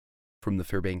From the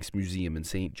Fairbanks Museum in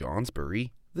St.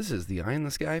 Johnsbury, this is the Eye in the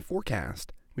Sky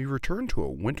forecast. We return to a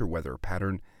winter weather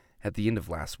pattern at the end of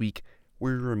last week,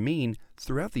 where we remain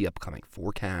throughout the upcoming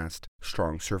forecast.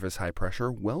 Strong surface high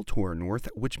pressure well to our north,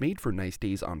 which made for nice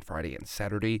days on Friday and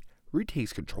Saturday,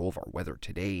 retakes control of our weather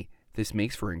today. This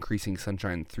makes for increasing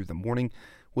sunshine through the morning,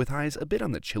 with highs a bit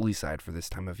on the chilly side for this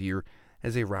time of year,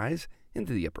 as they rise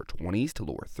into the upper 20s to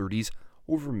lower 30s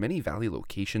over many valley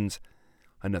locations.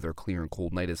 Another clear and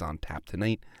cold night is on tap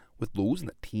tonight, with lows in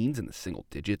the teens and the single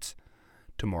digits.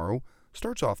 Tomorrow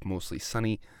starts off mostly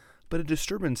sunny, but a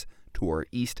disturbance to our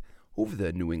east over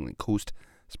the New England coast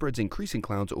spreads increasing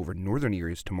clouds over northern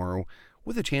areas tomorrow,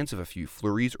 with a chance of a few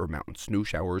flurries or mountain snow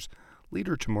showers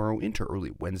later tomorrow into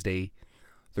early Wednesday.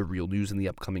 The real news in the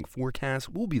upcoming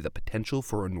forecast will be the potential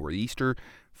for a nor'easter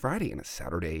Friday and a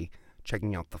Saturday.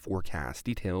 Checking out the forecast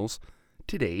details.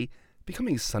 Today,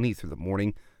 becoming sunny through the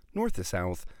morning, north to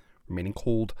south, remaining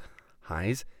cold,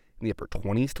 highs in the upper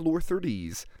 20s to lower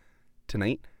 30s.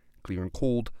 Tonight, clear and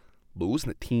cold, lows in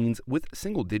the teens with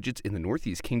single digits in the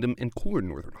northeast kingdom and cooler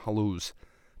northern hollows.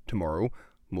 Tomorrow,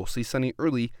 mostly sunny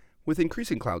early with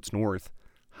increasing clouds north,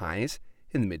 highs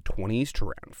in the mid-20s to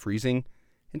around freezing.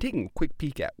 And taking a quick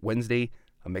peek at Wednesday,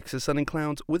 a mix of sun and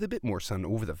clouds with a bit more sun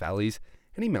over the valleys,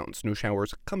 any mountain snow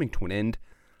showers coming to an end,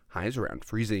 highs around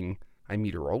freezing. I'm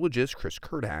meteorologist Chris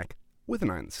Kurdak with an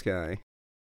Eye in the Sky.